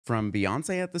From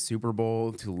Beyonce at the Super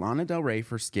Bowl to Lana Del Rey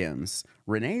for Skims,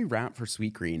 Renee Rapp for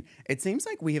Sweet Green, it seems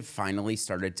like we have finally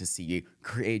started to see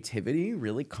creativity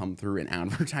really come through in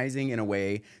advertising in a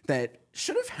way that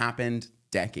should have happened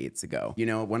decades ago. You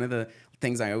know, one of the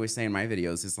things I always say in my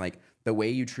videos is like, the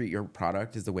way you treat your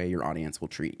product is the way your audience will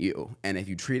treat you. And if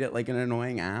you treat it like an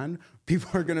annoying ad, people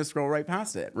are gonna scroll right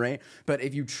past it, right? But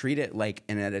if you treat it like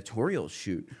an editorial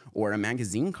shoot or a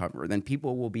magazine cover, then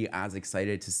people will be as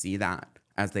excited to see that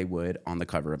as they would on the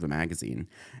cover of the magazine.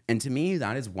 And to me,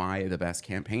 that is why the best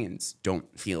campaigns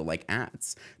don't feel like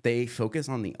ads. They focus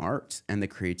on the art and the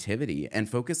creativity and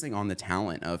focusing on the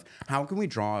talent of how can we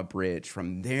draw a bridge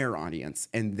from their audience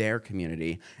and their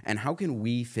community, and how can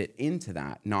we fit into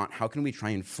that, not how can we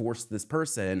try and force this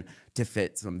person to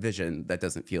fit some vision that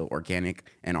doesn't feel organic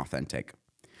and authentic.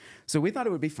 So we thought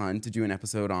it would be fun to do an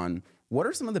episode on what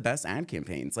are some of the best ad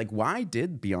campaigns? Like, why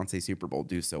did Beyonce Super Bowl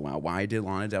do so well? Why did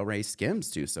Lana Del Rey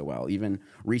Skims do so well? Even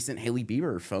recent Hailey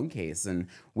Bieber phone case. And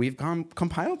we've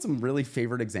compiled some really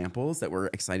favorite examples that we're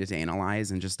excited to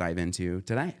analyze and just dive into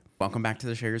today. Welcome back to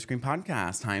the Share Your Screen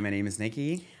podcast. Hi, my name is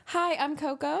Nikki. Hi, I'm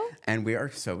Coco. And we are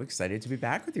so excited to be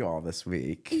back with you all this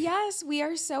week. Yes, we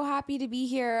are so happy to be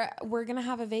here. We're going to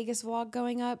have a Vegas vlog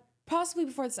going up possibly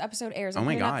before this episode airs. Oh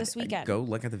my God, this weekend. Go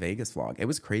look at the Vegas vlog. It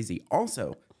was crazy.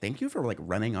 Also, thank you for like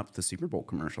running up the Super Bowl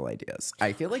commercial ideas.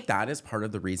 I feel like that is part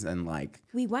of the reason like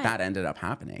we went. That ended up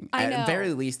happening. I know. At the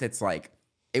very least, it's like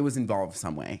it was involved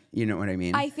some way. You know what I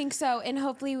mean? I think so. And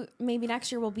hopefully maybe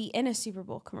next year we'll be in a Super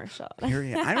Bowl commercial.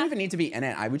 Period. I don't even need to be in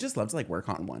it. I would just love to like work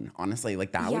on one. Honestly,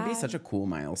 like that would be such a cool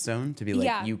milestone to be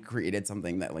like you created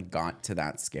something that like got to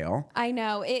that scale. I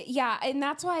know. And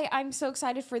that's why I'm so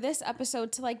excited for this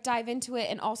episode to like dive into it,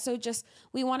 and also just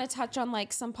we want to touch on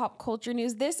like some pop culture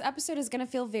news. This episode is going to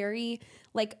feel very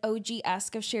like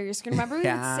OG-esque of Share Your Screen. Remember we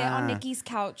would sit on Nikki's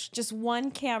couch, just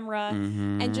one camera,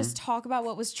 and just talk about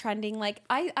what was trending. Like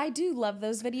I do love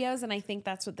those videos, and I think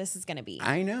that's what this is going to be.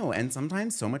 I know. And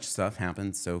sometimes so much stuff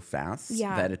happens so fast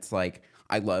that it's like,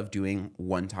 I love doing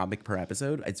one topic per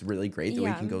episode. It's really great that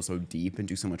we can go so deep and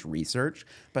do so much research.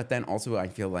 But then also I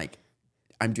feel like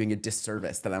I'm doing a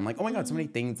disservice that I'm like, oh my God, so many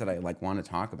things that I like want to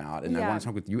talk about. And I want to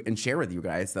talk with you and share with you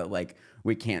guys that like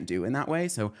we can't do in that way.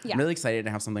 So I'm really excited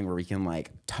to have something where we can like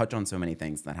touch on so many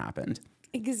things that happened.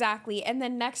 Exactly. And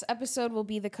then next episode will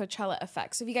be the Coachella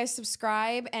effect. So if you guys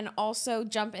subscribe and also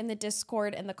jump in the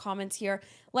Discord and the comments here,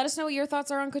 let us know what your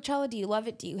thoughts are on Coachella. Do you love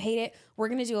it? Do you hate it? We're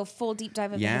going to do a full deep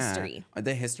dive of the history.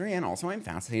 The history, and also I'm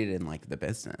fascinated in like the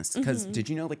business. Because did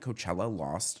you know like Coachella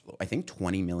lost, I think,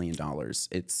 $20 million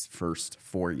its first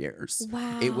 4 years?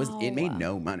 Wow. It made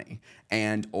no money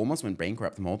and almost went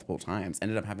bankrupt multiple times.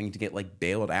 Ended up having to get like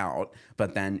bailed out,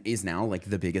 but then is now like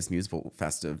the biggest musical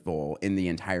festival in the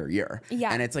entire year.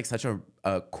 Yeah. And it's like such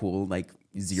a cool like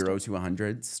 0 to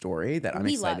 100 story that I'm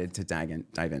excited to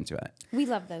dive into it. We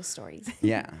love those stories.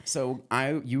 Yeah. So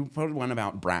you put one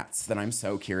about Bratz that I'm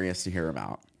so curious to hear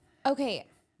about. Okay.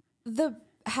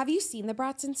 Have you seen the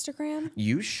Bratz Instagram?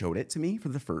 You showed it to me for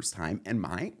the first time and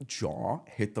my jaw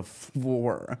hit the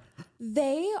floor.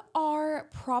 They are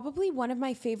probably one of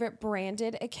my favorite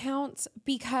branded accounts,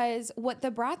 because what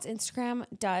the Bratz Instagram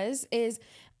does is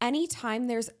anytime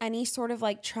there's any sort of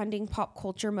like trending pop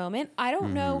culture moment, I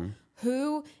don't know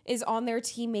who is on their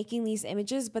team making these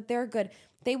images, but they're good.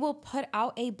 They will put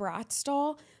out a Bratz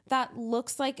doll that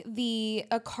looks like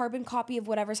a carbon copy of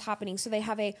whatever's happening. So they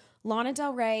have a Lana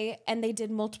Del Rey, and they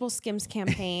did multiple Skims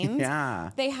campaigns.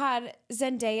 They had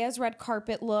Zendaya's red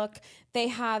carpet look. They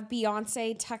have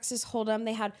Beyonce, Texas Hold'em.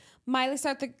 They had Miley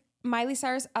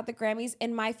Cyrus at the Grammys.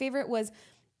 And my favorite was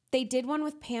they did one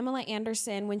with Pamela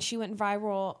Anderson when she went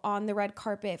viral on the red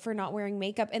carpet for not wearing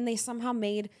makeup. And they somehow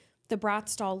made the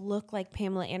Bratz doll look like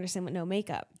Pamela Anderson with no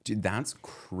makeup. Dude, that's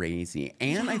crazy.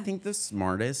 And I think the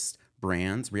smartest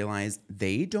brands realize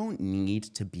they don't need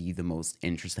to be the most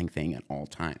interesting thing at all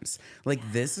times. Like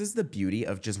this is the beauty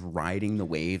of just riding the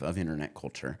wave of internet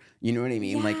culture. You know what I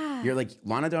mean? Like you're like,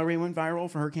 Lana Del Rey went viral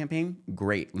for her campaign.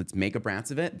 Great. Let's make a Bratz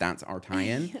of it. That's our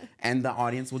tie-in. And the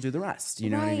audience will do the rest. You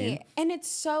know what I mean? And it's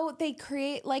so they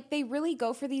create, like they really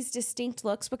go for these distinct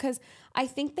looks, because I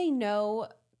think they know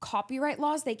copyright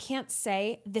laws. They can't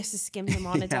say this is Skims and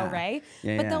Lana Del Rey,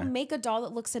 but they'll make a doll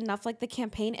that looks enough like the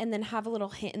campaign and then have a little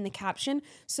hint in the caption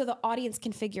so the audience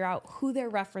can figure out who they're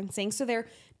referencing. So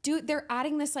they're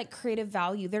adding this like creative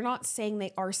value. They're not saying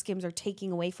they are Skims or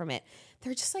taking away from it.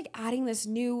 They're just like adding this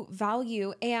new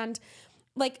value. And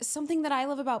like something that I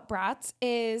love about Bratz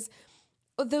is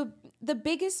the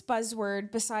biggest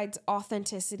buzzword besides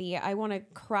authenticity. I want to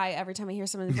cry every time I hear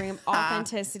someone bring up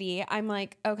authenticity. I'm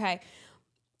like, okay.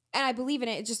 and I believe in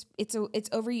it. It's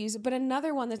overused. But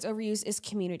another one that's overused is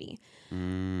community.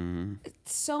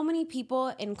 So many people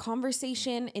in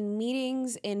conversation, in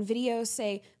meetings, in videos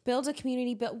say, build a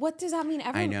community. But what does that mean?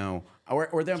 I know.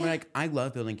 Or they're like, I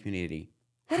love building community.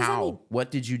 What does that How? mean?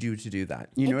 What did you do to do that?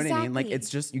 You know what I mean? Like, it's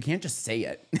just, you can't just say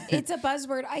it. It's a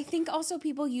buzzword. I think also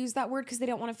people use that word because they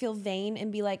don't want to feel vain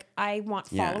and be like, I want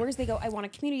followers. They go, I want a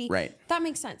community. Right. That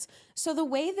makes sense. So the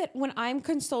way that when I'm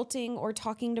consulting or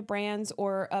talking to brands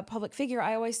or a public figure,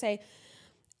 I always say,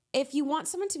 if you want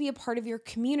someone to be a part of your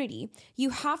community,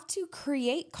 you have to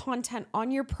create content on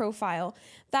your profile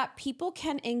that people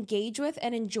can engage with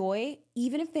and enjoy,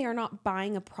 even if they are not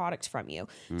buying a product from you.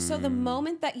 So the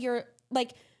moment that you're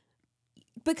like,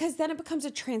 because then it becomes a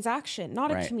transaction,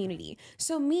 not a community.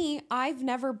 So I've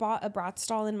never bought a Bratz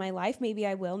doll in my life. Maybe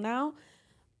I will now,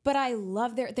 but I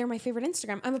love they're my favorite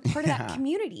Instagram. I'm a part of that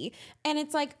community. And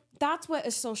it's like, that's what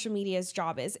a social media's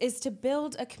job is to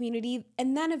build a community.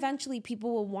 And then eventually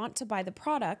people will want to buy the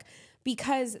product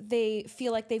because they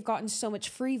feel like they've gotten so much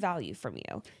free value from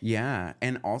you. Yeah.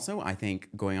 And also, I think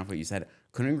going off what you said,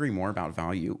 couldn't agree more about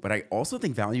value. But I also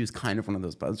think value is kind of one of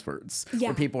those buzzwords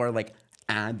where people are like,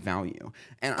 add value.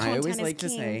 And I always like to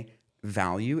say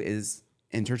value is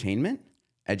entertainment,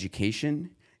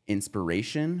 education,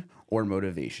 inspiration, or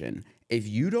motivation. If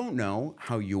you don't know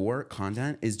how your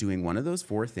content is doing one of those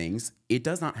four things, it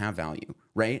does not have value,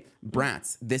 right?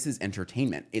 Bratz, this is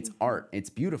entertainment. It's art. It's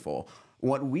beautiful.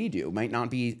 What we do might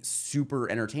not be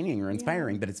super entertaining or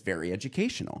inspiring, but it's very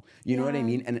educational. You know what I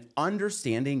mean? And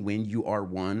understanding when you are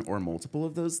one or multiple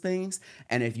of those things.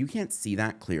 And if you can't see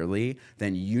that clearly,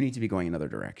 then you need to be going another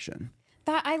direction.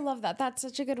 That I love that. That's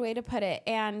such a good way to put it.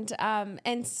 And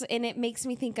it makes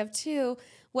me think of too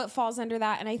what falls under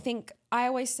that. And I think I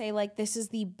always say like this is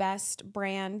the best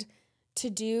brand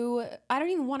to do. I don't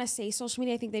even want to say social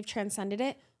media. I think they've transcended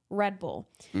it. Red Bull.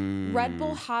 Red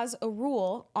Bull has a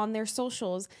rule on their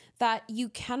socials that you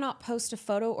cannot post a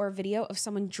photo or a video of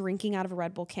someone drinking out of a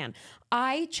Red Bull can.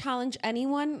 I challenge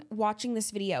anyone watching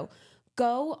this video,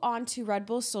 go onto Red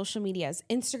Bull's social medias,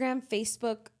 Instagram,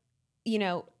 Facebook,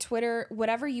 Twitter,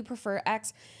 whatever you prefer,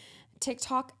 X,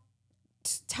 TikTok.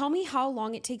 Tell me how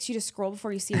long it takes you to scroll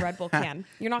before you see a Red Bull can.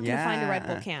 You're not going to find a Red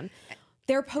Bull can.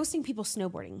 They're posting people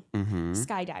snowboarding,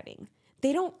 skydiving.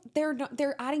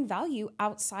 They're adding value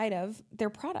outside of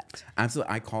their product.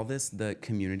 Absolutely. I call this the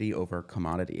community over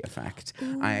commodity effect.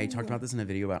 Ooh. I talked about this in a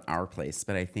video about Our Place,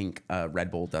 but I think Red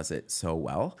Bull does it so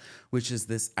well, which is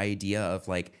this idea of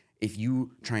like, if you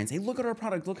try and say, look at our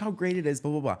product, look how great it is, blah,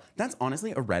 blah, blah. That's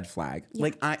honestly a red flag. Yeah.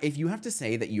 Like, if you have to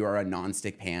say that you are a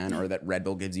nonstick pan or that Red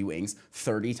Bull gives you wings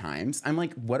 30 times, I'm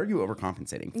like, what are you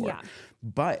overcompensating for? Yeah.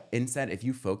 But instead, if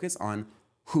you focus on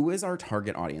who is our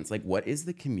target audience, like what is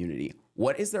the community?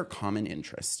 What is their common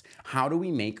interest? How do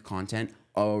we make content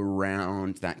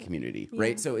around that community,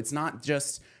 right? So it's not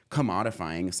just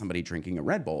commodifying somebody drinking a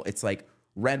Red Bull. It's like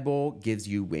Red Bull gives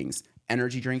you wings.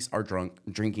 Energy drinks are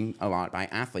drinking a lot by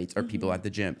athletes or people at the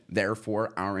gym.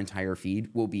 Therefore, our entire feed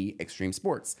will be extreme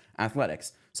sports,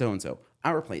 athletics, so-and-so.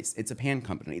 Our Place, it's a pan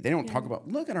company. They don't talk about,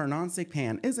 look at our nonstick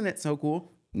pan. Isn't it so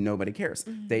cool? Nobody cares.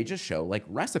 They just show like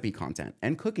recipe content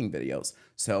and cooking videos.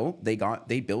 So they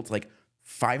built like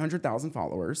 500,000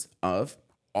 followers of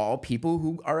all people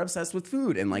who are obsessed with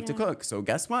food and like to cook. So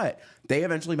guess what? They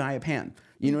eventually buy a pan.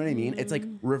 You know what I mean? It's like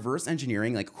reverse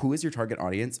engineering, like who is your target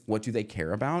audience? What do they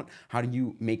care about? How do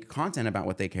you make content about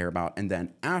what they care about? And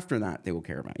then after that, they will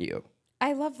care about you.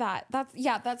 I love that.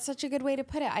 That's such a good way to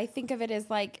put it. I think of it as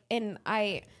like,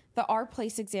 the Our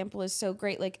Place example is so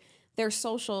great. Like their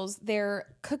socials, their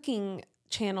cooking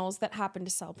channels that happen to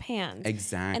sell pans.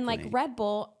 Exactly. And like Red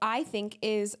Bull, I think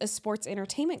is a sports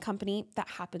entertainment company that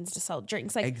happens to sell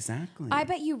drinks. Like exactly. I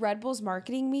bet you Red Bull's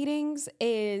marketing meetings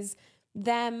is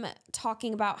them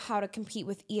talking about how to compete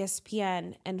with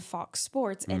ESPN and Fox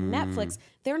Sports and Netflix.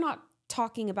 They're not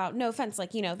talking about, no offense,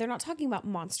 like, they're not talking about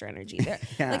Monster Energy.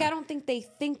 Like, I don't think they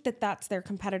think that that's their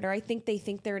competitor. I think they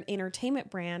think they're an entertainment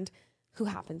brand who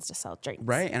happens to sell drinks.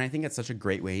 Right. And I think it's such a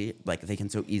great way, like they can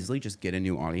so easily just get a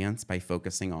new audience by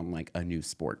focusing on like a new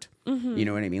sport. You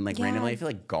know what I mean? Like randomly, I feel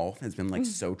like golf has been like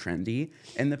so trendy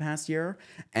in the past year.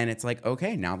 And it's like,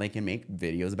 okay, now they can make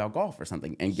videos about golf or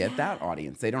something and get that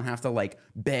audience. They don't have to like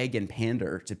beg and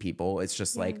pander to people. It's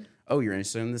just like, oh, you're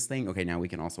interested in this thing? Okay, now we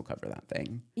can also cover that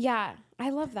thing. Yeah,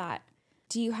 I love that.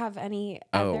 Do you have any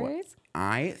others?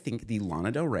 I think the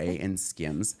Lana Del Rey and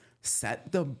SKIMS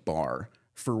set the bar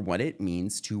for what it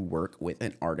means to work with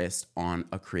an artist on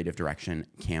a creative direction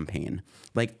campaign.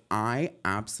 Like, I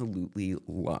absolutely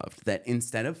loved that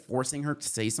instead of forcing her to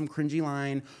say some cringy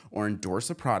line or endorse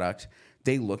a product,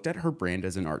 they looked at her brand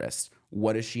as an artist.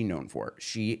 what is she known for?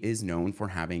 She is known for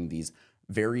having these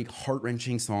very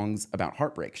heart-wrenching songs about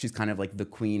heartbreak. She's kind of like the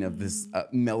queen of this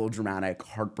melodramatic,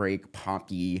 heartbreak,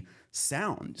 poppy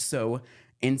sound. So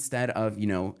instead of,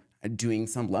 doing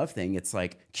some love thing, it's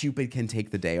like Cupid can take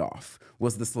the day off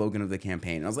was the slogan of the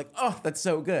campaign. And I was like, oh, that's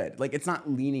so good. Like, it's not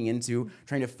leaning into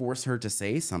trying to force her to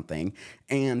say something.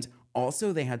 And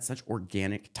also they had such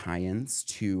organic tie-ins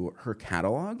to her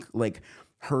catalog, like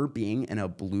her being in a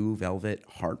blue velvet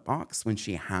heart box when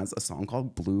she has a song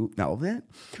called Blue Velvet,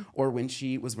 or when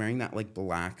she was wearing that like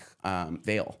black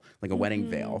veil, like a wedding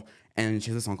veil, and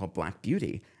she has a song called Black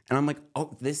Beauty. And I'm like,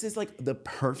 oh, this is like the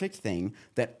perfect thing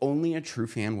that only a true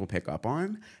fan will pick up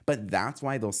on. But that's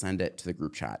why they'll send it to the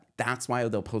group chat. That's why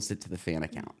they'll post it to the fan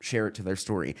account, share it to their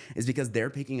story, is because they're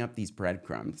picking up these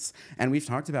breadcrumbs. And we've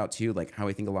talked about too, like how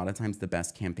I think a lot of times the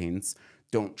best campaigns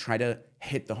don't try to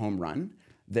hit the home run.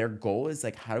 Their goal is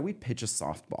like, how do we pitch a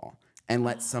softball and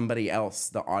let somebody else,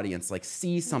 the audience, like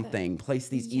see something, place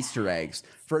these Easter eggs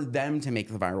for them to make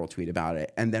the viral tweet about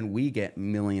it. And then we get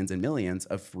millions and millions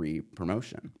of free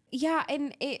promotion. Yeah.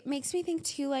 And it makes me think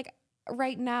too, like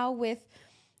right now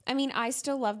I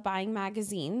still love buying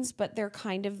magazines, but they're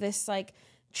kind of this like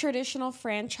traditional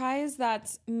franchise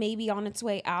that's maybe on its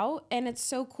way out. And it's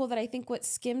so cool that I think what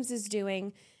Skims is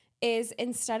doing is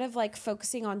instead of like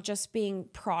focusing on just being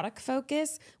product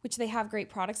focused, which they have great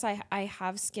products. I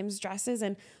have Skims dresses,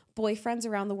 and boyfriends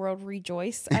around the world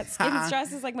rejoice at Skims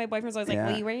dresses. Like my boyfriend's always like,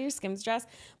 will you wear your Skims dress?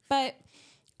 But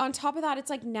on top of that,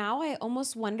 it's like now I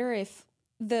almost wonder if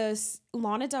the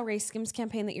Lana Del Rey Skims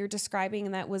campaign that you're describing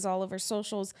and that was all over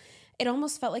socials, it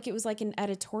almost felt like it was like an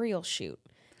editorial shoot.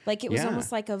 Like it was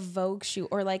almost like a Vogue shoot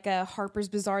or like a Harper's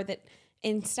Bazaar that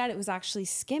instead it was actually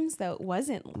Skims, though it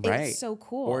wasn't. Right. It's so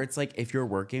cool. Or it's like if you're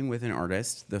working with an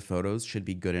artist, the photos should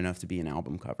be good enough to be an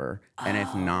album cover. And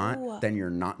if not, then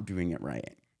you're not doing it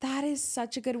right. That is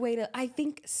such a good way to. I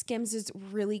think Skims is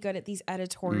really good at these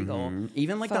editorial.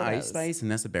 Even like photos. the Ice Spice and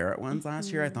Nessa Barrett ones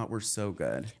last year, I thought were so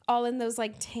good. All in those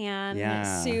like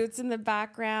tan suits in the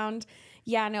background.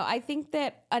 Yeah, no, I think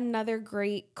that another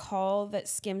great call that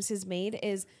Skims has made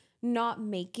is not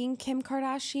making Kim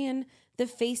Kardashian the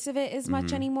face of it as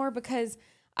much anymore, because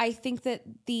I think that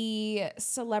the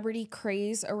celebrity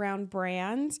craze around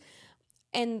brands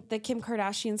and the Kim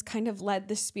Kardashians kind of led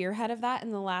the spearhead of that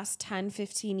in the last 10,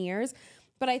 15 years.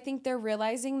 But I think they're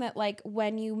realizing that like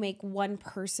when you make one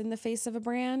person the face of a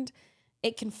brand,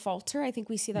 it can falter. I think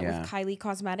we see that with Kylie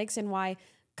Cosmetics and why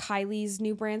Kylie's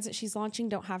new brands that she's launching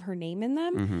don't have her name in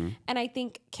them. And I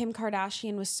think Kim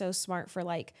Kardashian was so smart for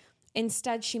like,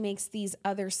 instead she makes these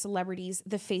other celebrities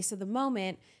the face of the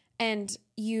moment, and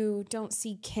you don't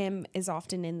see Kim as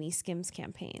often in these Skims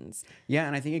campaigns. Yeah,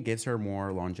 and I think it gives her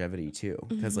more longevity too,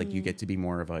 because like you get to be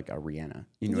more of like a Rihanna,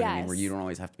 you know what I mean, where you don't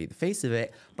always have to be the face of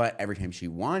it, but every time she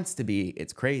wants to be,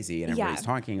 it's crazy and everybody's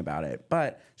talking about it.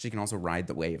 But she can also ride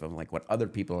the wave of like what other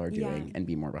people are doing and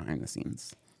be more behind the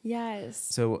scenes. Yes.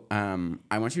 So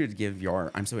I want you to give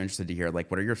I'm so interested to hear, like,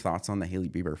 what are your thoughts on the Hailey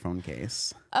Bieber phone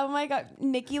case? Oh my God.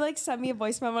 Nikki like sent me a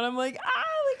voice memo and I'm like,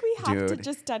 like we have to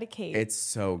just dedicate. It's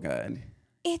so good.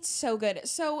 It's so good.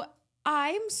 So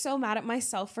I'm so mad at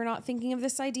myself for not thinking of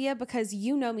this idea, because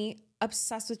you know me,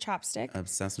 obsessed with chapstick.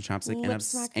 Obsessed with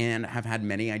chapstick and have had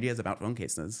many ideas about phone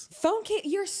cases. Phone case,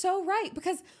 you're so right,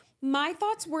 because my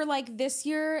thoughts were like this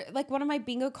year, like one of my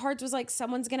bingo cards was like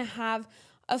someone's going to have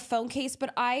a phone case,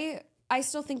 but I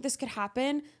still think this could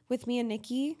happen with me and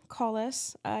Nikki. Call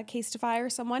us, Casetify or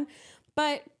someone.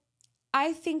 But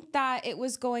I think that it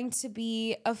was going to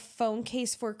be a phone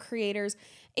case for creators.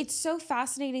 It's so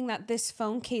fascinating that this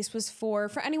phone case was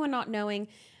for anyone not knowing,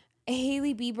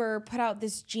 Hailey Bieber put out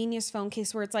this genius phone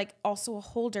case where it's like also a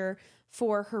holder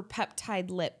for her peptide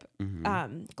lip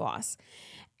gloss.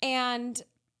 And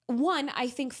one, I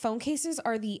think phone cases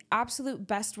are the absolute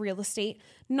best real estate,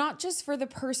 not just for the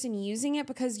person using it,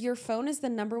 because your phone is the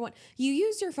number one. You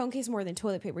use your phone case more than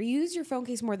toilet paper. You use your phone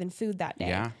case more than food that day.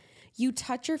 Yeah. You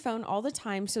touch your phone all the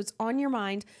time, so it's on your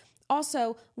mind.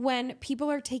 Also, when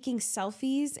people are taking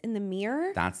selfies in the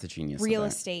mirror, that's the genius real of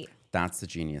it. estate. That's the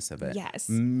genius of it. Yes.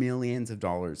 Millions of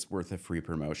dollars worth of free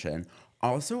promotion.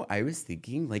 Also, I was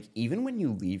thinking, like, even when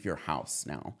you leave your house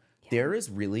now, there is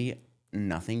really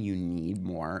nothing you need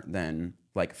more than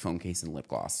like phone case and lip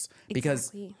gloss.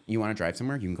 Because you want to drive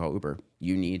somewhere, you can call Uber.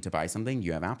 You need to buy something,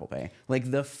 you have Apple Pay. Like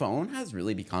the phone has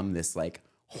really become this like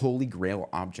holy grail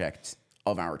object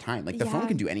of our time. Like the phone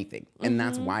can do anything. And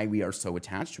that's why we are so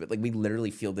attached to it. Like we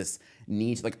literally feel this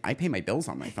need, like I pay my bills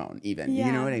on my phone even,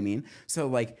 you know what I mean? So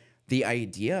like the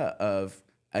idea of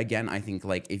again, I think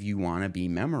like if you want to be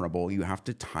memorable, you have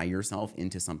to tie yourself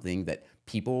into something that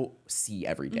people see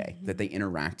every day, that they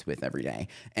interact with every day.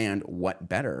 And what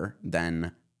better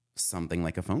than something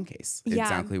like a phone case? Yeah.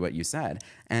 Exactly what you said.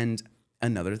 And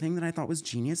another thing that I thought was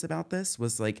genius about this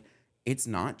was like, it's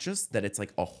not just that it's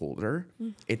like a holder,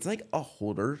 it's like a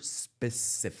holder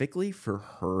specifically for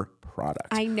her product.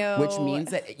 I know. Which means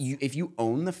that if you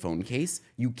own the phone case,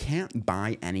 you can't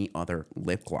buy any other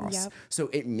lip gloss. Yep. So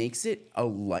it makes it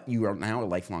you are now a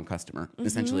lifelong customer,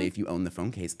 essentially, if you own the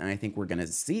phone case. And I think we're going to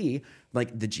see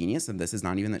like the genius of this is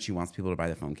not even that she wants people to buy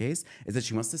the phone case, is that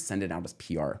she wants to send it out as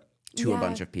PR to a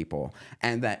bunch of people.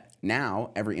 And that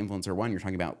now every influencer, one, you're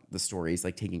talking about the stories,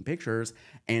 like taking pictures.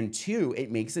 And two,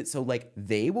 it makes it so like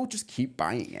they will just keep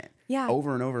buying it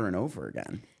over and over and over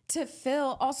again. To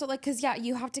fill also like, cause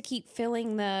you have to keep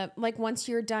filling like once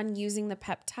you're done using the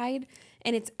peptide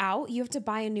and it's out, you have to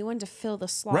buy a new one to fill the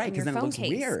slot in your phone case. Right, because then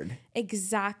it looks weird.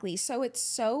 Exactly. So it's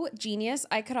so genius.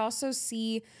 I could also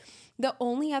see the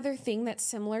only other thing that's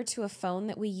similar to a phone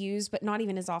that we use, but not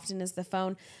even as often as the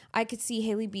phone, I could see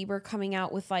Hailey Bieber coming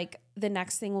out with like the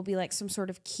next thing will be like some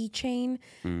sort of keychain,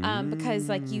 because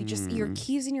like your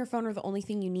keys in your phone are the only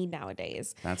thing you need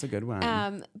nowadays. That's a good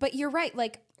one. But you're right.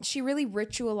 Like she really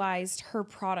ritualized her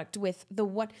product with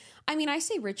I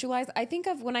say ritualized. I think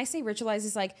of when I say ritualized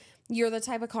is like you're the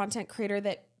type of content creator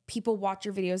that people watch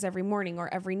your videos every morning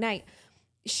or every night.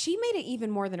 She made it even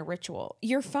more than a ritual.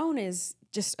 Your phone is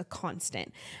just a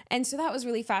constant. And so that was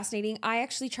really fascinating. I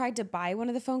actually tried to buy one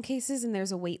of the phone cases and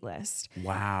there's a wait list.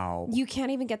 Wow. You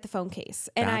can't even get the phone case.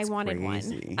 And I wanted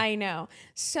one. I know.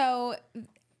 So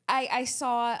I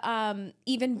saw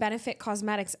even Benefit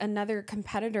Cosmetics, another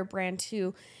competitor brand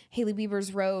to Hailey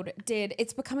Bieber's Rhode,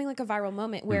 it's becoming like a viral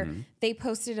moment where they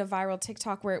posted a viral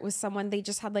TikTok where it was someone, they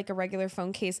just had like a regular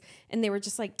phone case and they were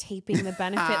just like taping the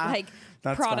Benefit like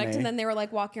product. Funny. And then they were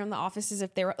like walking around the office as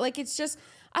if they were like, it's just,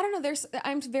 I don't know.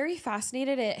 I'm very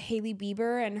fascinated at Hailey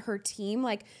Bieber and her team.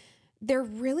 Like they're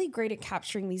really great at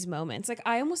capturing these moments. Like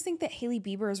I almost think that Hailey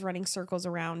Bieber is running circles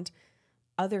around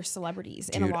other celebrities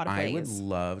in a lot of ways. I would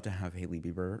love to have Hailey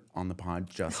Bieber on the pod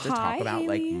just to talk about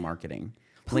like marketing.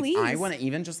 Please. Like I want to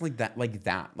even just like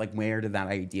that. Like where did that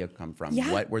idea come from?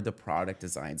 Yeah. What were the product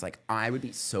designs? Like I would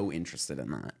be so interested in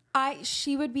that.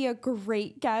 She would be a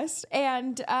great guest.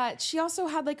 And she also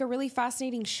had like a really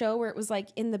fascinating show where it was like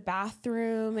in the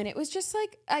bathroom. And it was just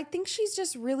like, I think she's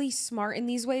just really smart in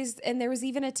these ways. And there was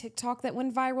even a TikTok that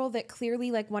went viral that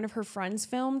clearly like one of her friends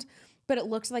filmed, but it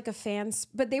looked like a fan's,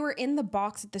 but they were in the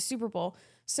box at the Super Bowl.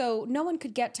 So no one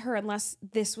could get to her unless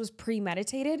this was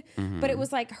premeditated. But it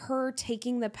was like her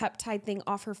taking the peptide thing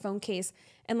off her phone case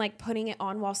and like putting it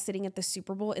on while sitting at the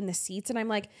Super Bowl in the seats. And I'm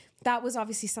like, that was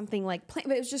obviously something like, but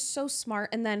it was just so smart.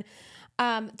 And then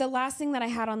the last thing that I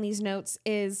had on these notes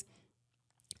is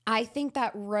I think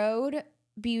that Rhode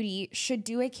Beauty should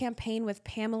do a campaign with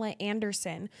Pamela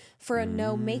Anderson for a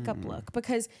no makeup look,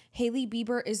 because Hailey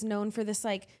Bieber is known for this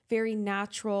like very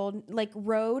natural, like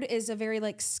Rhode is a very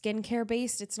like skincare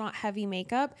based, it's not heavy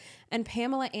makeup, and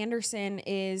Pamela Anderson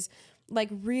is like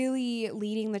really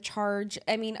leading the charge.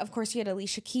 I mean, of course you had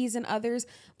Alicia Keys and others,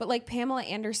 but like Pamela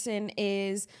Anderson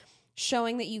is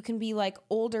showing that you can be like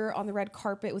older on the red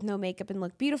carpet with no makeup and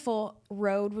look beautiful.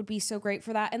 Rhode would be so great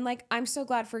for that. And like, I'm so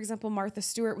glad, for example, Martha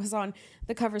Stewart was on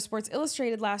the cover of Sports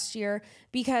Illustrated last year,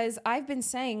 because I've been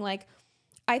saying like,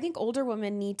 I think older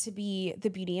women need to be the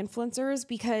beauty influencers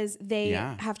because they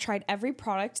have tried every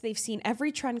product. They've seen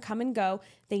every trend come and go.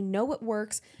 They know what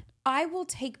works. I will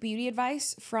take beauty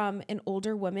advice from an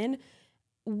older woman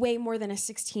way more than a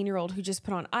 16-year-old who just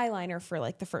put on eyeliner for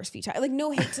like the first few times. Like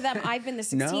no hate to them. I've been the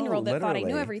 16-year-old that thought I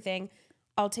knew everything.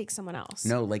 I'll take someone else.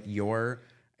 No, like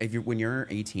when you're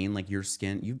 18, like your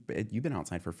skin, you've been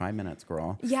outside for 5 minutes,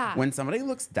 girl. Yeah. When somebody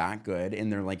looks that good in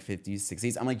their like 50s,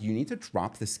 60s, I'm like, you need to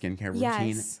drop the skincare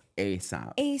routine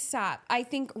ASAP. ASAP. I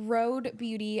think Rhode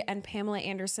Beauty and Pamela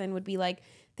Anderson would be like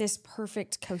this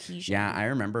perfect cohesion. Yeah, I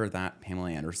remember that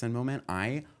Pamela Anderson moment.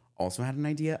 I also had an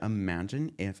idea.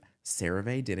 Imagine if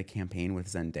CeraVe did a campaign with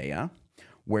Zendaya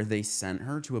where they sent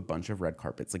her to a bunch of red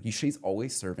carpets. Like she's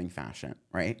always serving fashion,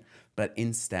 right? But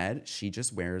instead, she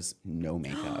just wears no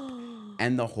makeup.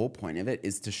 And the whole point of it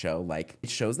is to show, like, it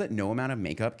shows that no amount of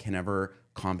makeup can ever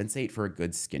compensate for a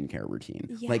good skincare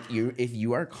routine. Yeah. Like if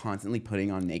you are constantly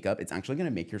putting on makeup, it's actually going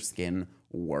to make your skin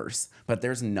worse. But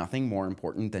there's nothing more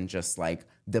important than just like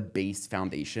the base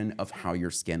foundation of how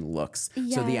your skin looks.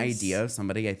 Yes. So the idea of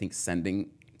somebody, I think, sending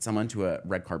someone to a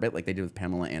red carpet like they did with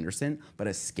Pamela Anderson, but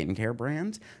a skincare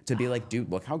brand, to be like,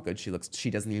 dude, look how good she looks. She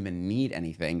doesn't even need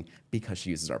anything because she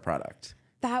uses our product.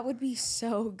 That would be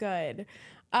so good.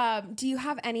 Do you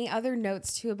have any other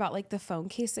notes too about like the phone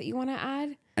case that you want to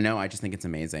add? I know. I just think it's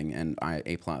amazing. And A+.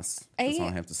 That's all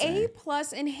I have to say. A+.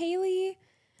 And Hailey,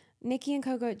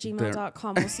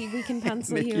 nikkiandcoco@gmail.com. We'll see if we can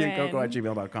pencil you in.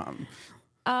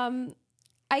 nikkiandcoco@gmail.com.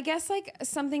 I guess like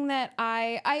something that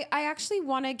I actually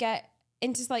want to get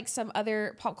into like some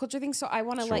other pop culture things. So I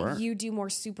want to let you do more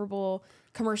Super Bowl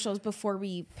commercials before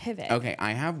we pivot. Okay.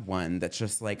 I have one that's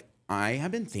just like, I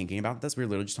have been thinking about this. We were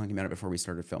literally just talking about it before we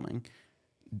started filming.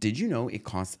 Did you know it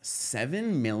costs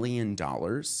 $7 million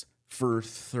for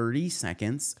 30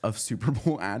 seconds of Super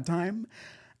Bowl ad time?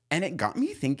 And it got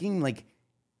me thinking, like,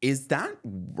 is that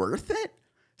worth it?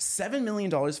 $7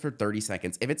 million for 30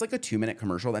 seconds. If it's like a 2-minute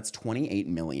commercial, that's $28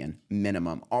 million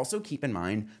minimum. Also keep in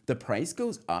mind, the price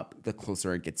goes up the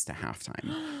closer it gets to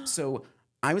halftime. So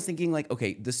I was thinking like,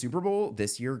 okay, the Super Bowl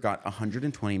this year got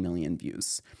 120 million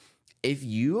views. If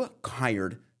you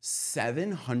hired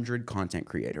 700 content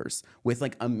creators with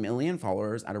like 1 million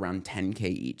followers at around 10K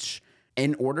each,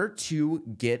 in order to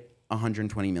get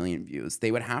 120 million views,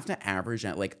 they would have to average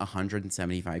at like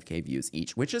 175K views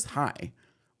each, which is high.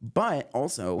 But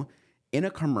also in a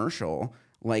commercial,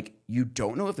 like you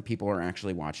don't know if the people are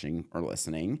actually watching or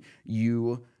listening.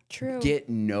 You get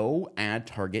no ad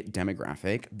target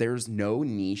demographic. There's no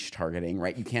niche targeting,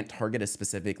 right? You can't target a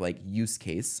specific like use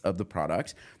case of the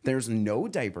product. There's no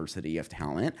diversity of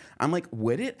talent. I'm like,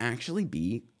 would it actually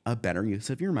be a better use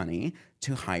of your money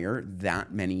to hire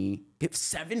that many? If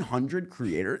 700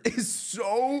 creators is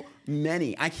so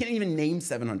many. I can't even name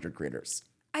 700 creators.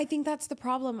 I think that's the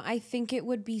problem. I think it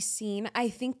would be seen. I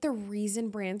think the reason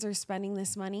brands are spending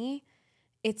this money,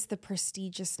 it's the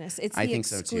prestigiousness. It's the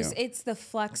exclusive. It's the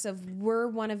flex of we're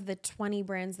one of the 20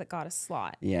 brands that got a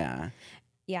slot. Yeah.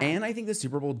 And I think the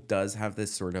Super Bowl does have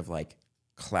this sort of like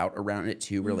clout around it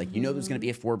too, where like, you know, there's going to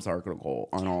be a Forbes article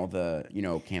on all the, you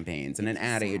know, campaigns and an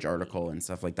Ad Age article and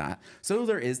stuff like that. So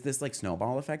there is this like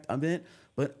snowball effect of it.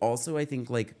 But also I think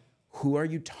like, who are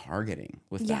you targeting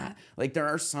with that? Like there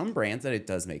are some brands that it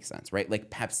does make sense, right? Like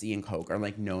Pepsi and Coke are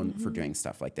like known for doing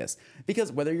stuff like this, because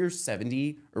whether you're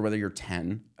 70 or whether you're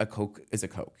 10, a Coke is a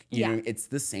Coke. You know, it's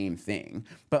the same thing.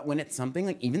 But when it's something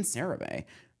like even CeraVe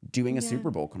doing a Super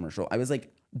Bowl commercial, I was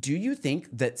like, do you think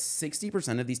that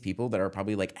 60% of these people that are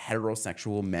probably like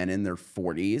heterosexual men in their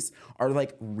 40s are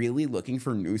like really looking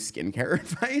for new skincare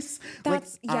advice?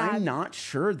 I'm not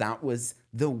sure that was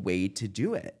the way to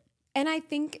do it. And I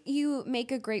think you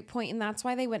make a great point, and that's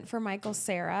why they went for Michael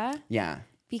Cera. Yeah.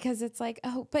 Because it's like,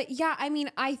 oh, but yeah, I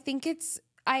mean, I think it's,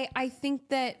 I think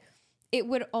that it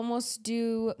would almost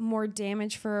do more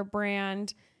damage for a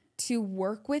brand to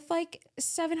work with like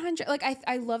 700. Like,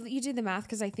 I love that you did the math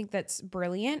because I think that's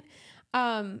brilliant.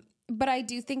 But I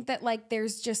do think that like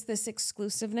there's just this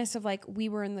exclusiveness of like we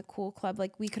were in the cool club,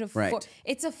 like we could afford.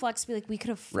 It's a flex, be like we could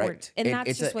afford, and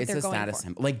that's just what they're going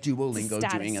for. Like Duolingo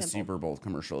doing a Super Bowl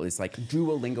commercial is like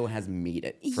Duolingo has made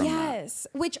it. From that.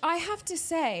 Which I have to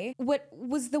say, what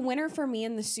was the winner for me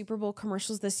in the Super Bowl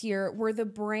commercials this year were the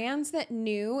brands that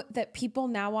knew that people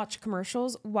now watch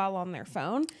commercials while on their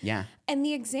phone. Yeah, and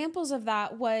the examples of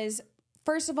that was.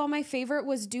 First of all, my favorite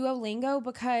was Duolingo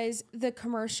because the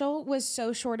commercial was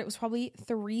so short. It was probably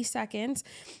 3 seconds.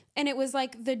 And it was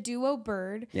like the Duo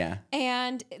bird. Yeah.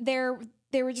 And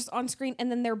they were just on screen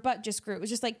and then their butt just grew. It was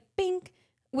just like, bink,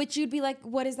 which you'd be like,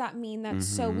 what does that mean? That's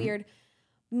so weird.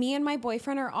 Me and my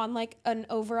boyfriend are on like an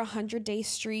over 100-day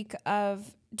streak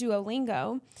of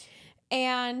Duolingo.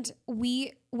 And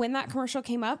when that commercial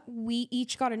came up, we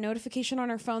each got a notification on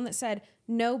our phone that said,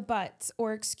 no buts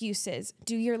or excuses.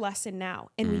 Do your lesson now.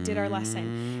 And we did our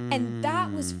lesson. And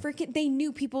that was freaking, they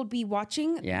knew people would be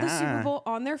watching the Super Bowl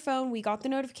on their phone. We got the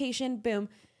notification. Boom.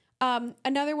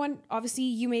 Another one, obviously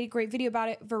you made a great video about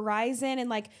it. Verizon and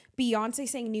like Beyonce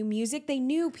saying new music. They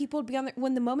knew people would be on there.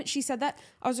 When the moment she said that,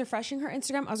 I was refreshing her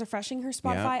Instagram. I was refreshing her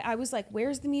Spotify. Yep. I was like,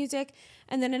 where's the music?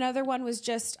 And then another one was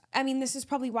just, I mean, this is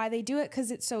probably why they do it because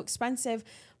it's so expensive.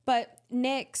 But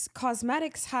NYX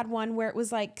Cosmetics had one where it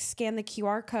was like scan the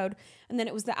QR code. And then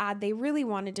it was the ad they really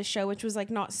wanted to show, which was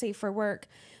like not safe for work.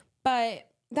 But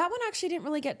that one actually didn't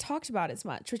really get talked about as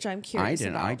much, which I'm curious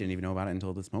about. I didn't even know about it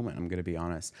until this moment. I'm going to be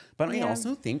honest. But I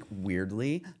also think,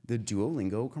 weirdly, the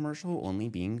Duolingo commercial only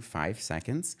being 5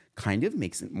 seconds kind of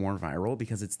makes it more viral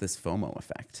because it's this FOMO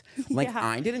effect. Like,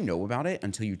 I didn't know about it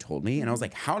until you told me. And I was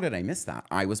like, how did I miss that?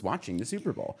 I was watching the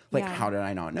Super Bowl. Like, how did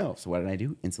I not know? So what did I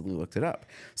do? Instantly looked it up.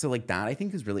 So, like, that I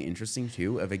think is really interesting,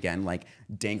 too, of, again, like,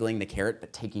 dangling the carrot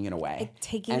but taking it away.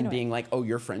 Being like, oh,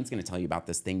 your friend's going to tell you about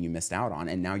this thing you missed out on.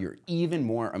 And now you're even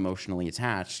more emotionally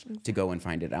attached to go and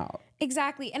find it out.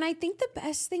 Exactly. And I think the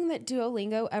best thing that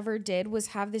Duolingo ever did was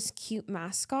have this cute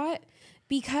mascot,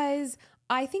 because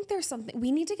I think there's something we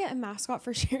need to get a mascot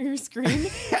for Share Your Screen,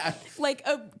 like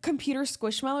a computer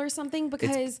squishmallow or something,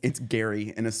 because it's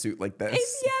Gary in a suit like this.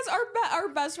 Yes, our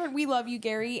best friend. We love you,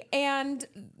 Gary. And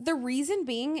the reason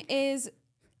being is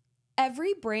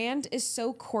every brand is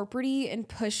so corporate-y and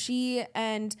pushy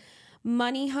and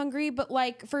money hungry, but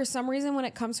like for some reason when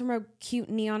it comes from a cute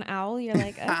neon owl, you're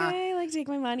like, okay, like take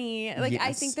my money. Like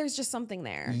I think there's just something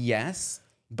there. Yes.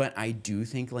 But I do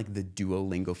think like the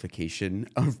Duolingofication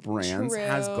of brands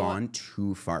has gone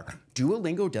too far.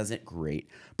 Duolingo does it great,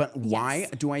 but why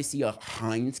do I see a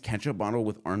Heinz ketchup bottle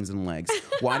with arms and legs?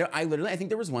 Why do I think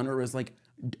there was one where it was like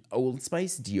Old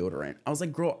Spice deodorant. I was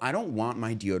like, girl, I don't want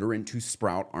my deodorant to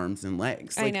sprout arms and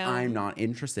legs. Like, I'm not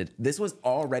interested. This was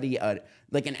already an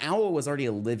owl was already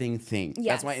a living thing. Yes.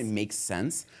 That's why it makes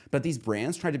sense. But these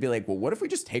brands tried to be like, well, what if we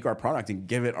just take our product and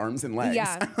give it arms and legs?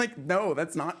 Yeah. I'm like, no,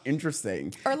 that's not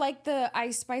interesting. Or like the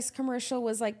Ice Spice commercial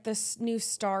was like this new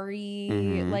starry,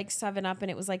 like 7-Up,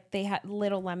 and it was like they had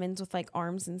little lemons with like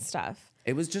arms and stuff.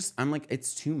 It was just, I'm like,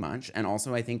 it's too much. And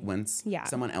also, I think once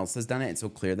someone else has done it, it's so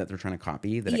clear that they're trying to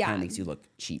copy that it kind of makes you look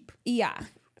cheap. Yeah,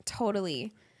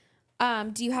 totally.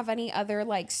 Do you have any other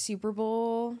like Super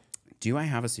Bowl? Do I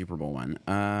have a Super Bowl one?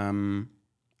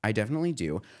 I definitely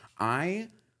do. I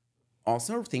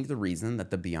also think the reason that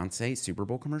the Beyonce Super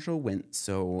Bowl commercial went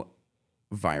so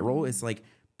viral is like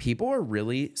people are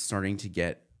really starting to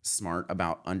get smart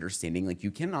about understanding like you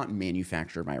cannot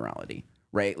manufacture virality.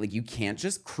 Right? Like you can't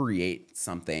just create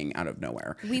something out of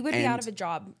nowhere. We would be out of a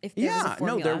job if there was a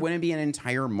formula. No, there wouldn't be an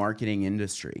entire marketing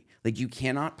industry. Like you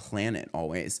cannot plan it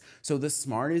always. So the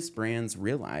smartest brands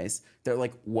realize they're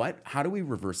like, how do we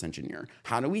reverse engineer?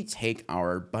 How do we take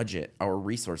our budget, our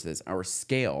resources, our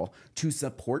scale to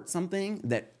support something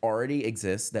that already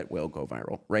exists that will go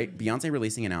viral, right? Beyonce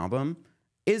releasing an album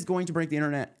is going to break the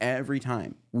internet every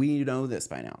time. We know this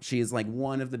by now. She is like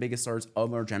one of the biggest stars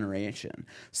of our generation.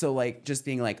 So like just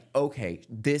being like, okay,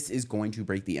 this is going to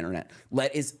break the internet.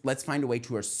 Let's find a way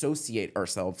to associate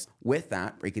ourselves with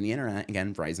that, breaking the internet,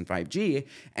 again, Verizon 5G,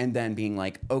 and then being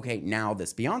like, okay, now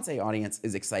this Beyonce audience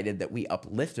is excited that we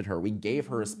uplifted her. We gave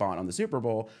her a spot on the Super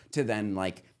Bowl to then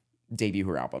like debut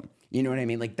her album. You know what I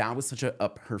mean? Like that was such a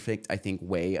perfect, I think,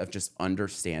 way of just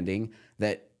understanding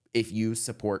that if you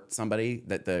support somebody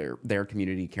that their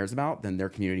community cares about, then their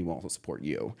community will also support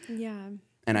you. Yeah.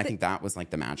 And I think that was like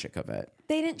the magic of it.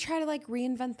 They didn't try to like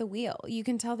reinvent the wheel. You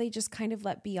can tell they just kind of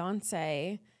let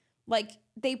Beyonce, like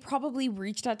they probably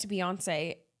reached out to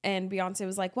Beyonce and Beyonce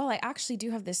was like, well, I actually do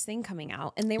have this thing coming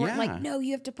out. And they weren't like, no,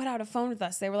 you have to put out a phone with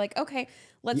us. They were like, okay,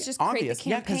 let's just create the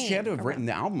campaign. Yeah, because she had to have written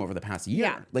the album over the past year.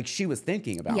 Yeah. Like she was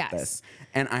thinking about this.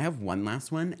 And I have one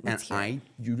last one. I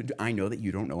know that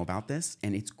you don't know about this.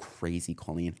 And it's crazy,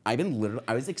 Colleen. I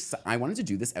was excited. I wanted to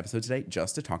do this episode today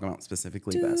just to talk about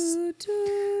specifically this.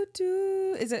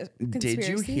 Is it conspiracy? Did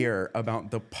you hear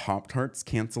about the Pop-Tarts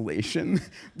cancellation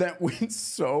that went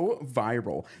so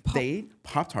viral?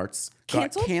 Pop-Tarts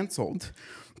got canceled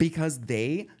because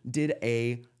they did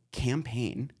a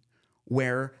campaign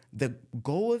where the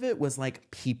goal of it was like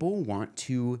people want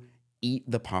to eat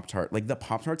the Pop-Tart, like the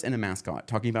Pop-Tarts and a mascot,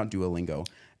 talking about Duolingo,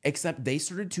 except they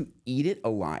started to eat it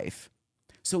alive.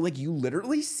 So like you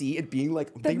literally see it being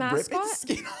like they rip its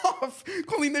skin off.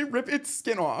 Colleen, they rip its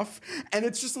skin off and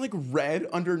it's just like red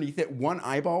underneath it. One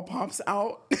eyeball pops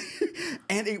out.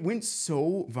 And it went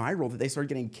so viral that they started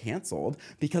getting canceled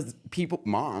because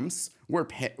moms were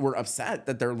upset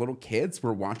that their little kids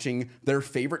were watching their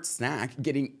favorite snack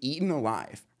getting eaten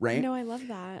alive, right? No, I love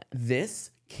that.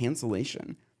 This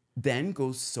cancellation then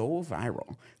goes so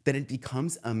viral that it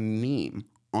becomes a meme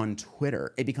on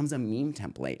Twitter. It becomes a meme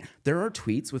template. There are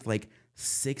tweets with like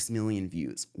 6 million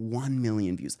views, 1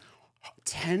 million views,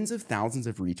 tens of thousands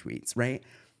of retweets, right?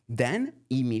 Then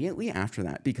immediately after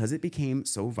that, because it became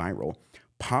so viral,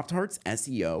 Pop-Tarts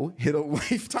SEO hit a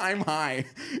lifetime high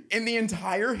in the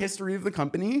entire history of the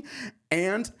company.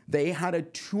 And they had a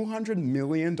 $200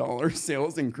 million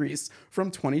sales increase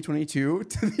from 2022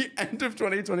 to the end of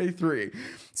 2023.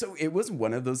 So it was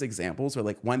one of those examples where,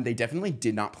 like, one, they definitely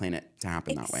did not plan it to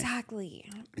happen that way. Exactly.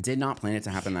 Did not plan it to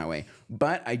happen that way.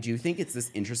 But I do think it's this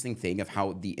interesting thing of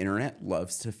how the internet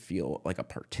loves to feel like a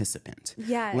participant.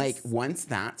 Yes. Like, once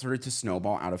that started to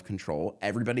snowball out of control,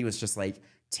 everybody was just like,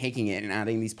 taking it and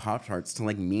adding these Pop-Tarts to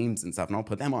like memes and stuff, and I'll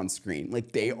put them on screen.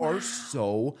 Like they are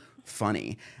so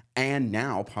funny. And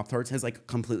now Pop-Tarts has like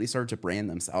completely started to brand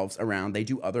themselves around. They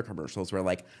do other commercials where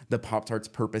like the Pop-Tarts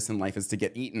purpose in life is to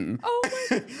get eaten. Oh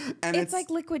my and it's like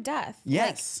liquid death.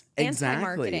 Yes, like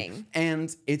exactly. Anti-marketing.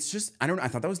 And it's just, I don't know. I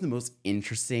thought that was the most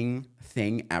interesting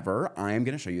thing ever. I am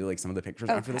going to show you like some of the pictures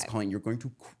after this, Colleen. You're going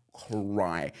to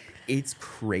cry. It's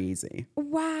crazy.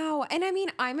 Wow. And I mean,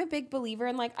 I'm a big believer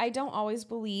in like, I don't always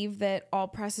believe that all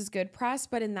press is good press,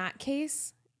 but in that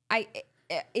case,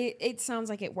 it sounds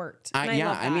like it worked. And Yeah,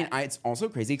 love that. I mean, it's also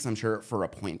crazy because I'm sure for a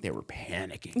point they were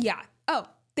panicking. Yeah. Oh,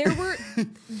 there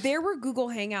were Google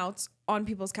Hangouts on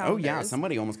people's calendars. Oh yeah,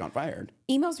 somebody almost got fired.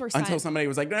 Emails were sent. Until somebody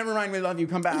was like, never mind, we love you,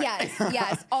 come back. Yes,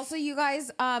 yes. Also, you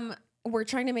guys, we're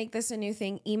trying to make this a new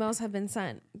thing. Emails have been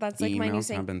sent. That's like my new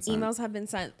thing. Emails have been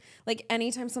sent. Like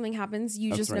anytime something happens,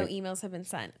 you just know emails have been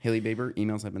sent. Hailey Bieber,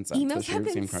 emails have been sent. Emails have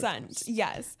been sent.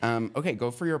 Yes. Okay,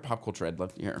 go for your pop culture. I'd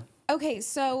love to hear. Okay,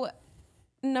 so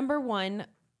number one,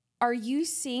 are you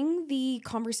seeing the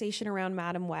conversation around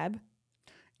Madam Web?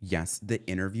 Yes, the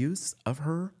interviews of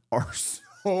her are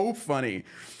so funny.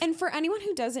 And for anyone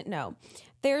who doesn't know,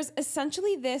 there's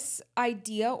essentially this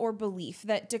idea or belief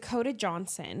that Dakota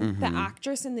Johnson, the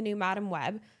actress in the new Madam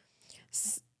Web,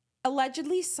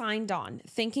 allegedly signed on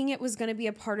thinking it was going to be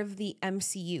a part of the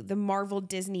MCU, the Marvel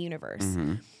Disney universe,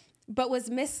 but was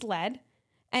misled.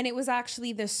 And it was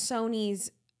actually the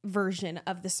Sony's version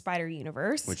of the Spider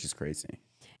Universe. Which is crazy.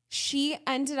 She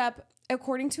ended up,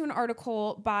 according to an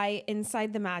article by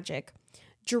Inside the Magic,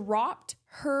 dropped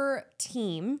her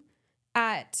team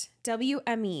at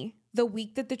WME the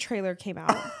week that the trailer came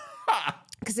out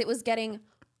because it was getting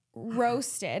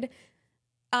roasted.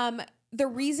 The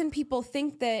reason people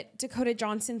think that Dakota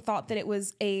Johnson thought that it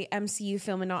was a MCU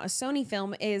film and not a Sony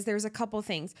film is there's a couple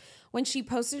things. When she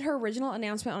posted her original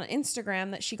announcement on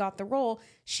Instagram that she got the role,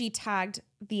 she tagged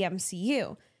the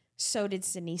MCU. So did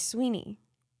Sydney Sweeney.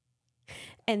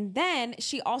 And then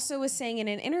she also was saying in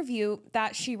an interview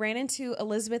that she ran into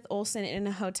Elizabeth Olsen in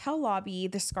a hotel lobby,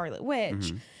 the Scarlet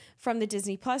Witch from the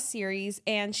Disney Plus series.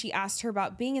 And she asked her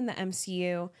about being in the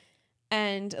MCU.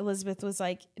 And Elizabeth was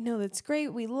like, no, that's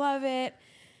great. We love it.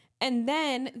 And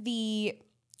then the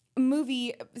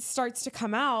movie starts to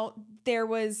come out. There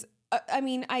was,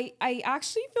 I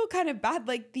actually feel kind of bad.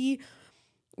 Like the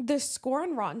score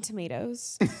on Rotten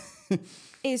Tomatoes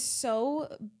is so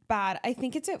bad. I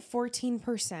think it's at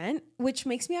 14%, which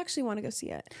makes me actually want to go see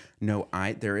it. No,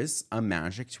 there is a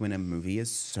magic to when a movie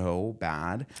is so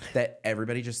bad that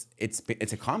everybody just, it's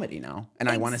a comedy now. And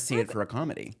I want to see it for a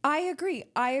comedy. I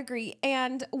agree.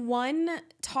 And one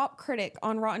top critic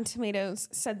on Rotten Tomatoes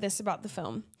said this about the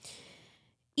film.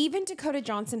 Even Dakota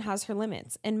Johnson has her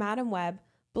limits, and Madam Web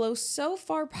blows so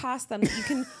far past them that you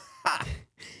can...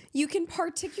 You can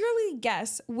particularly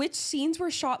guess which scenes were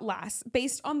shot last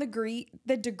based on the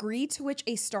degree to which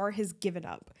a star has given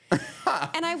up.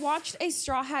 And I watched a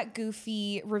Straw Hat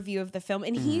Goofy review of the film,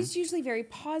 and he's usually very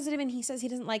positive, and he says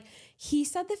he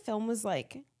said the film was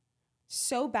like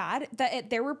so bad that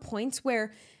there were points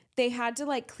where they had to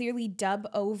like clearly dub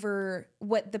over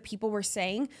what the people were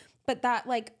saying, but that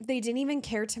like they didn't even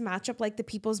care to match up like the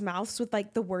people's mouths with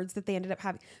like the words that they ended up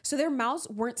having. So their mouths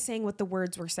weren't saying what the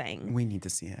words were saying. We need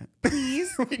to see it.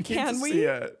 Please, can we? See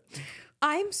it.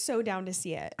 I'm so down to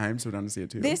see it. I'm so down to see it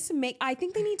too. I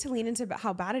think they need to lean into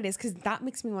how bad it is because that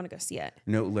makes me want to go see it.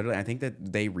 No, literally, I think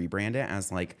that they rebrand it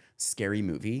as like Scary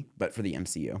Movie, but for the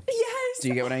MCU. Yes. Do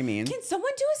you get what I mean? Can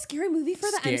someone do a scary movie for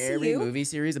the MCU? Scary movie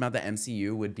series about the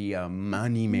MCU would be a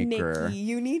moneymaker. Nikki,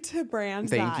 you need to brand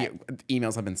that. Thank you.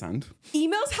 Emails have been sent.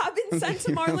 Emails have been sent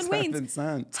to Marlon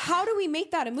Wayans. How do we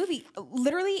make that a movie?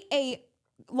 Literally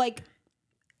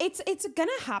it's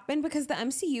gonna happen because the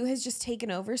MCU has just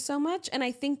taken over so much. And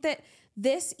I think that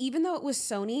this, even though it was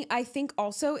Sony, I think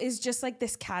also is just like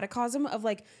this cataclysm of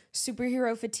like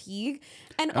superhero fatigue.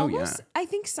 And I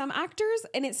think some actors,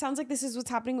 and it sounds like this is what's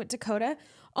happening with Dakota,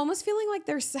 almost feeling like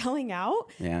they're selling out.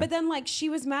 Yeah. But then like she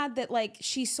was mad that like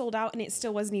she sold out and it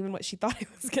still wasn't even what she thought it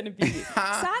was gonna be.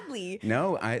 Sadly.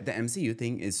 No, the MCU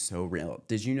thing is so real.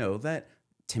 Did you know that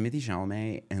Timothée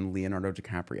Chalamet and Leonardo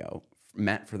DiCaprio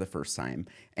met for the first time,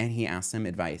 and he asked him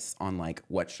advice on like,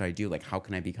 what should I do? Like, how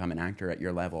can I become an actor at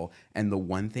your level? And the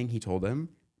one thing he told him,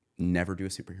 never do a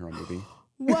superhero movie.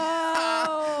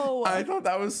 Whoa. I thought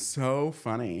that was so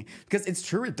funny because it's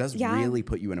true. It does really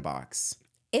put you in a box.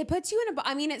 It puts you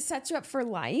in it sets you up for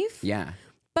life. Yeah.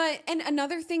 But, and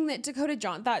another thing that Dakota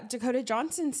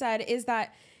Johnson said is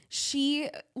that she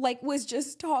like was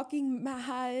just talking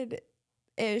mad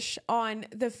ish on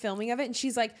the filming of it, and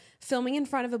she's like, filming in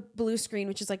front of a blue screen,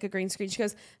 which is like a green screen, she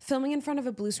goes, filming in front of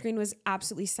a blue screen was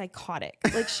absolutely psychotic.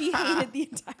 Like she hated the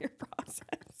entire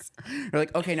process. You're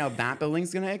like, okay, now that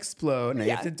building's gonna explode, now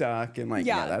you have to duck, and like,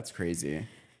 yeah, that's crazy.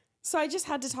 So I just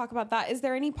had to talk about that. Is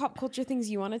there any pop culture things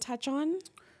you want to touch on?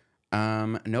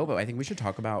 No, but I think we should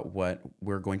talk about what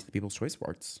we're going to the People's Choice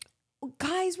Awards.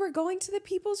 Guys, we're going to the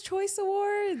People's Choice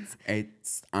Awards.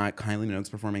 It's Kylie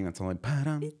Minogue's performing. That's all I.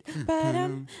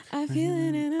 I'm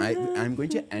feeling it. I'm going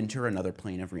to enter another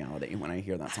plane of reality when I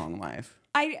hear that song live.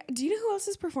 Do you know who else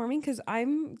is performing? Because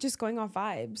I'm just going off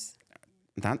vibes.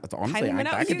 That's honestly,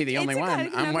 that could be the only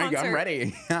one. I'm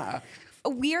ready. Yeah.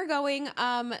 We are going.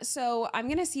 So I'm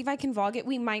gonna see if I can vlog it.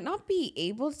 We might not be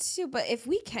able to, but if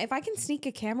I can sneak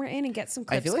a camera in and get some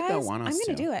clips, I feel like guys, they'll want us I'm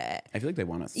gonna to. do it. I feel like they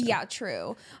want us to. Yeah,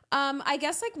 true. I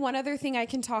guess like one other thing I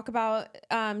can talk about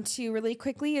too really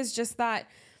quickly is just that.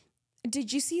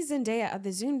 Did you see Zendaya at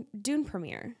the Dune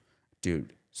premiere?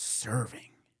 Dude, serving.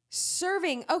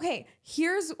 Okay,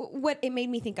 here's what it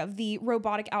made me think of: the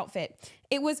robotic outfit.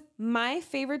 It was my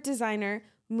favorite designer,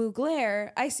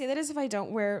 Mugler. I say that as if I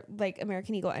don't wear like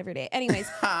American Eagle every day. Anyways,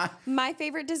 my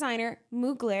favorite designer,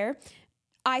 Mugler.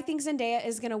 I think Zendaya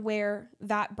is going to wear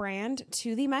that brand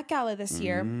to the Met Gala this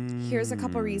year. Here's a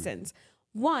couple reasons.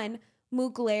 One,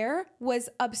 Mugler was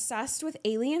obsessed with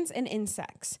aliens and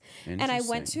insects. And I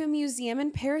went to a museum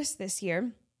in Paris this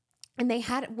year. And they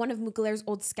had one of Mugler's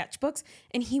old sketchbooks,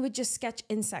 and he would just sketch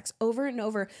insects over and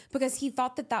over because he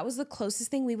thought that was the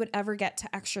closest thing we would ever get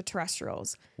to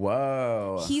extraterrestrials.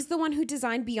 Whoa. He's the one who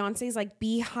designed Beyonce's like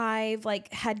beehive,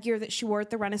 like headgear that she wore at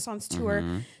the Renaissance tour.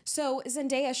 So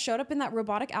Zendaya showed up in that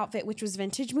robotic outfit, which was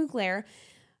vintage Mugler.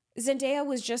 Zendaya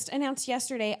was just announced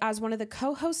yesterday as one of the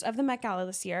co-hosts of the Met Gala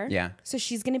this year. Yeah. So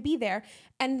she's going to be there.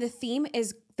 And the theme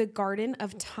is the Garden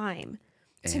of Time.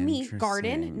 To me,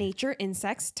 garden, nature,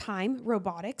 insects, time,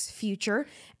 robotics, future.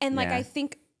 And like, I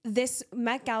think this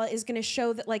Met Gala is going to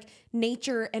show that like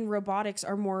nature and robotics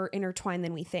are more intertwined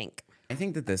than we think. I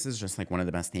think that this is just like one of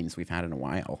the best themes we've had in a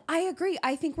while. I agree.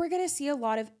 I think we're going to see a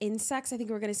lot of insects. I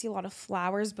think we're going to see a lot of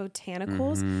flowers,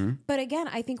 botanicals. But again,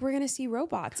 I think we're going to see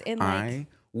robots. And like, I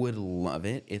would love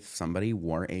it if somebody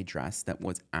wore a dress that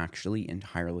was actually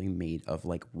entirely made of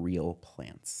like real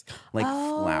plants, like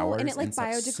flowers and it like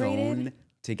biodegraded.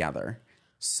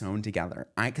 Sewn together.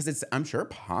 Because I'm sure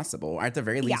possible. At the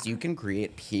very least, you can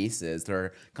create pieces that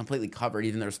are completely covered,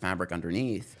 even there's fabric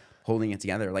underneath holding it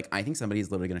together. Like, I think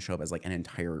somebody's literally going to show up as like an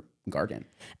entire garden.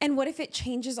 And what if it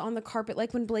changes on the carpet?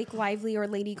 Like when Blake Lively or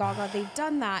Lady Gaga, they've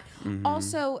done that.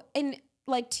 Also, and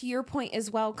like to your point as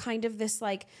well, kind of this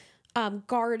like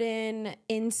garden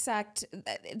insect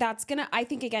that's gonna, I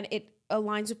think again, it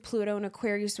aligns with Pluto and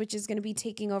Aquarius, which is going to be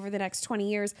taking over the next 20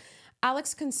 years.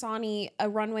 Alex Consani, a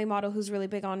runway model who's really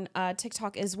big on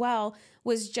TikTok as well,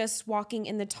 was just walking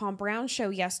in the Tom Brown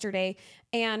show yesterday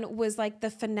and was like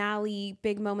the finale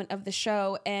big moment of the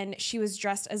show. And she was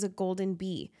dressed as a golden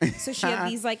bee. So she had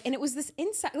these like, and it was this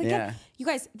insect. Like, you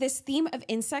guys, this theme of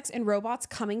insects and robots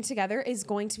coming together is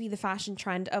going to be the fashion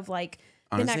trend of like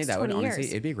the next 20 years. Honestly,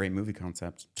 it'd be a great movie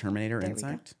concept. Terminator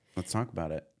insect. Let's talk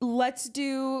about it. That's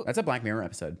a Black Mirror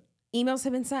episode. Emails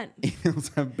have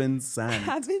been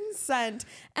sent.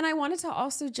 And I wanted to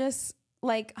also just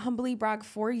like humbly brag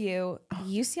for you,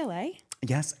 UCLA.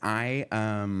 Yes, I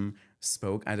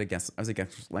spoke as a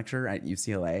guest lecturer at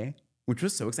UCLA, which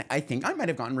was so exciting. I think I might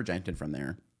have gotten rejected from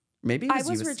there. Maybe I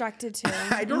was rejected too.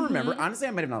 I don't remember. Honestly,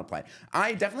 I might have not applied.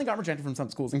 I definitely got rejected from some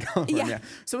schools in California. Yeah.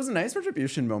 So it was a nice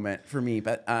retribution moment for me.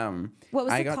 But what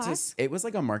was the class? It was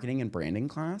like a marketing and branding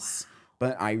class. Wow.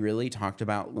 But I really talked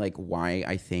about like why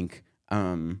I think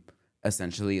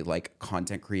essentially like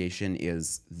content creation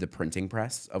is the printing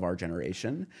press of our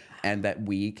generation, and that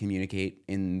we communicate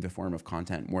in the form of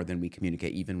content more than we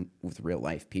communicate even with real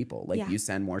life people. Like you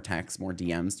send more texts, more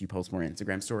DMs, you post more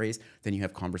Instagram stories than you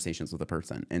have conversations with a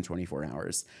person in 24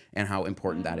 hours, and how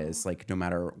important that is. Like no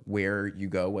matter where you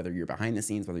go, whether you're behind the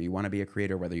scenes, whether you want to be a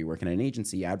creator, whether you work in an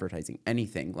agency, advertising,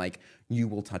 anything, like you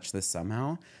will touch this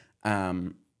somehow.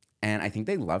 And I think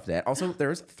they loved it. Also,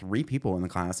 there's 3 people in the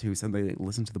class who said they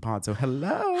listened to the pod. So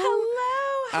hello.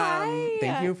 Hi.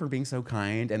 Thank you for being so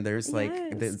kind. And there's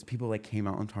like, there's people like came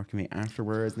out and talked to me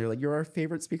afterwards. And they're like, you're our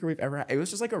favorite speaker we've ever had. It was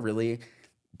just like a really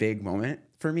big moment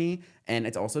for me. And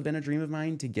it's also been a dream of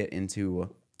mine to get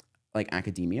into like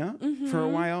academia for a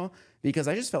while, because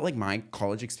I just felt like my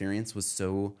college experience was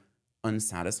so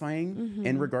unsatisfying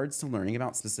in regards to learning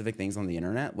about specific things on the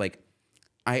internet. Like,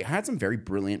 I had some very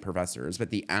brilliant professors,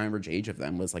 but the average age of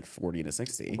them was like 40 to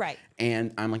 60. Right.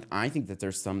 And I'm like, I think that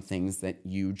there's some things that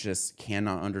you just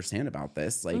cannot understand about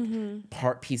this. Like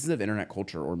pieces of internet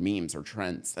culture or memes or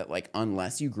trends that like,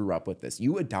 unless you grew up with this,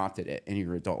 you adopted it in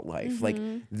your adult life. Like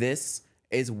this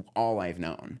is all I've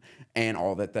known, and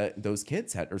all that those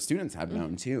kids had or students had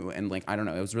known too. And like, I don't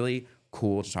know, it was really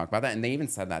cool to talk about that. And they even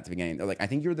said that at the beginning. They're like, I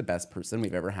think you're the best person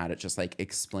we've ever had at just like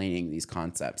explaining these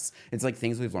concepts. It's like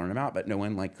things we've learned about, but no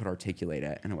one like could articulate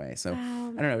it in a way. So I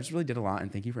don't know, it just really did a lot.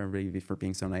 And thank you for everybody for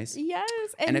being so nice. Yes.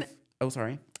 And if Oh,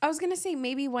 sorry. I was gonna say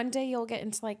maybe one day you'll get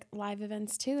into like live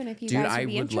events too, and if you guys would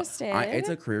be interested, it's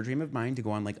a career dream of mine to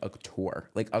go on like a tour,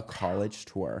 like a college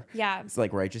tour. Yeah, it's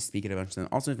like where I just speak at a bunch of them.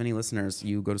 Also, if any listeners,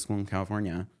 you go to school in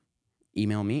California,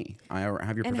 email me. I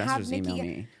have your professors email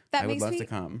me. I would love to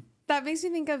come. That makes me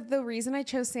think of the reason I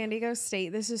chose San Diego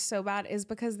State. This is so bad, is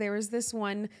because there was this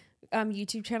one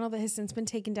YouTube channel that has since been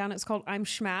taken down. It's called I'm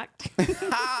Schmacked.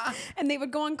 And they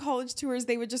would go on college tours.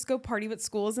 They would just go party with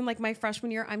schools. And like my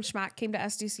freshman year, I'm Schmacked came to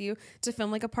SDCU to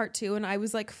film like a part 2. And I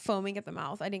was like foaming at the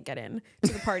mouth. I didn't get in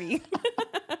to the party.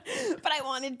 But I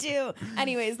wanted to.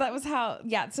 Anyways, that was how,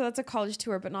 so that's a college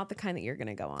tour, but not the kind that you're going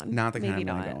to go on. Not the kind I'm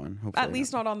going to go on. Hopefully At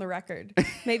least not on the record.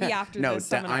 Maybe after no, the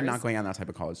seminars. I'm not going on that type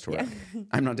of college tour. Yeah.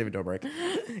 I'm not David Dobrik.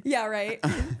 Yeah, right.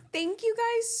 Thank you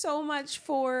guys so much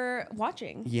for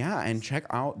watching. Yeah, and check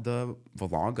out the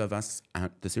vlog of us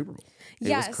at the Super Bowl. It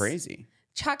was crazy.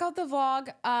 Check out the vlog,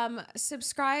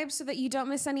 subscribe so that you don't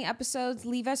miss any episodes,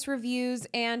 leave us reviews,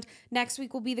 and next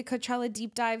week will be the Coachella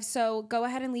deep dive. So go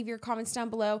ahead and leave your comments down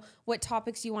below what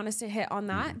topics you want us to hit on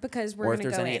that, because we're going to go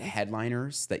in. Or if there's any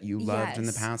headliners that you loved in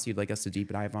the past you'd like us to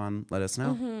deep dive on, let us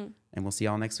know. And we'll see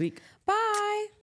y'all next week. Bye.